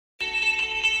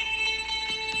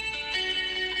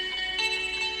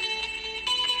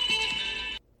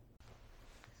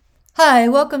Hi,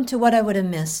 welcome to What I Would Have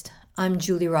Missed. I'm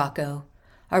Julie Rocco.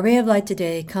 Our ray of light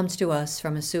today comes to us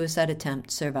from a suicide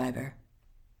attempt survivor.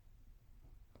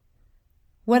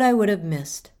 What I would have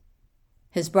missed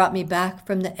has brought me back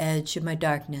from the edge of my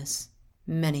darkness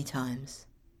many times.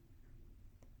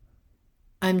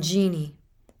 I'm Gini,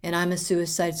 and I'm a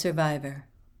suicide survivor,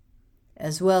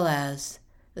 as well as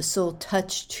a soul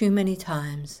touched too many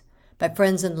times by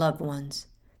friends and loved ones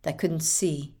that couldn't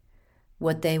see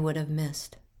what they would have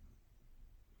missed.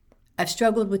 I've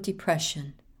struggled with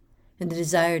depression and the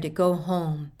desire to go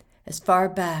home as far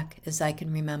back as I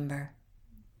can remember.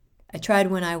 I tried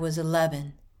when I was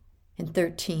 11 and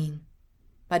 13.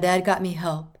 My dad got me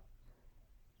help,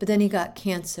 but then he got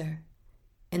cancer,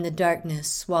 and the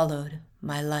darkness swallowed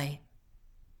my light.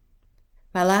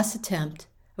 My last attempt,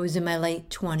 I was in my late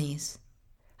 20s.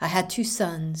 I had 2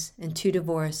 sons and 2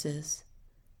 divorces.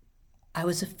 I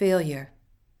was a failure.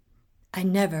 I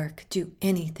never could do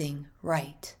anything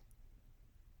right.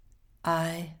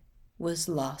 I was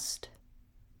lost.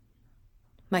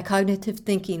 My cognitive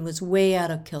thinking was way out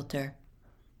of kilter.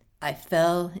 I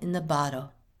fell in the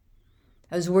bottle.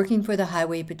 I was working for the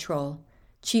Highway Patrol,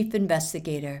 chief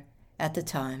investigator at the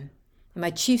time, and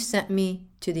my chief sent me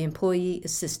to the employee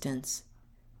assistance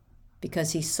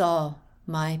because he saw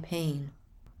my pain.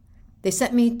 They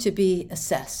sent me to be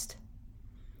assessed,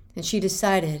 and she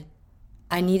decided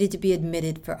I needed to be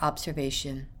admitted for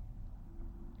observation.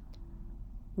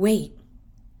 Wait,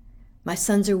 my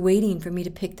sons are waiting for me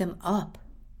to pick them up.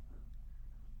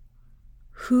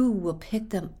 Who will pick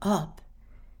them up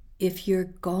if you're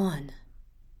gone?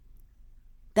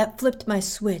 That flipped my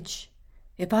switch.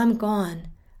 If I'm gone,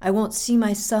 I won't see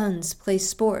my sons play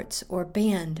sports or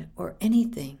band or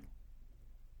anything.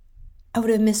 I would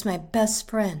have missed my best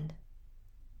friend,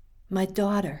 my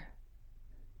daughter.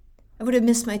 I would have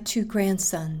missed my 2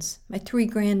 grandsons, my 3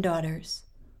 granddaughters.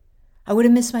 I would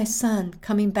have missed my son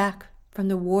coming back from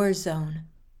the war zone.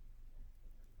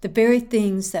 The very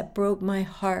things that broke my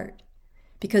heart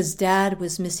because Dad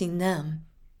was missing them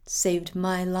saved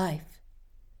my life.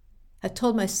 I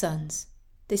told my sons,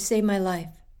 they saved my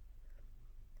life.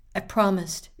 I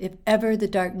promised if ever the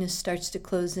darkness starts to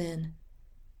close in,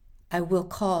 I will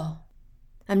call.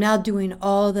 I'm now doing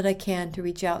all that I can to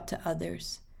reach out to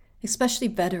others, especially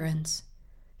veterans,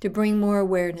 to bring more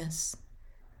awareness,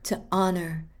 to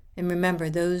honor and remember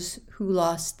those who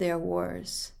lost their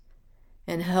wars,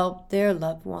 and help their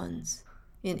loved ones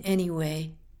in any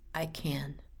way I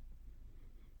can.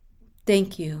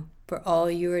 Thank you for all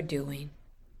you are doing.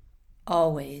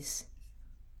 Always,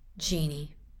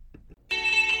 Gini. I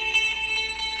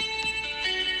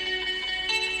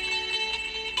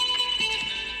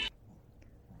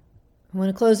want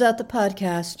to close out the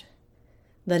podcast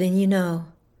letting you know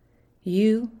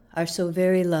you are so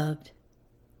very loved.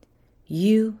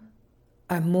 You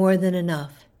are more than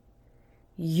enough.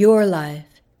 Your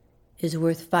life is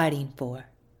worth fighting for.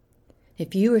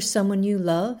 If you or someone you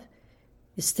love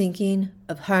is thinking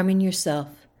of harming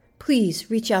yourself, please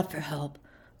reach out for help.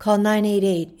 Call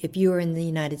 988 if you are in the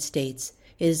United States.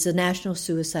 It is the National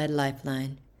Suicide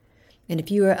Lifeline. And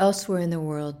if you are elsewhere in the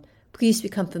world, please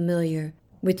become familiar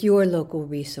with your local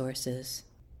resources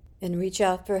and reach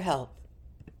out for help.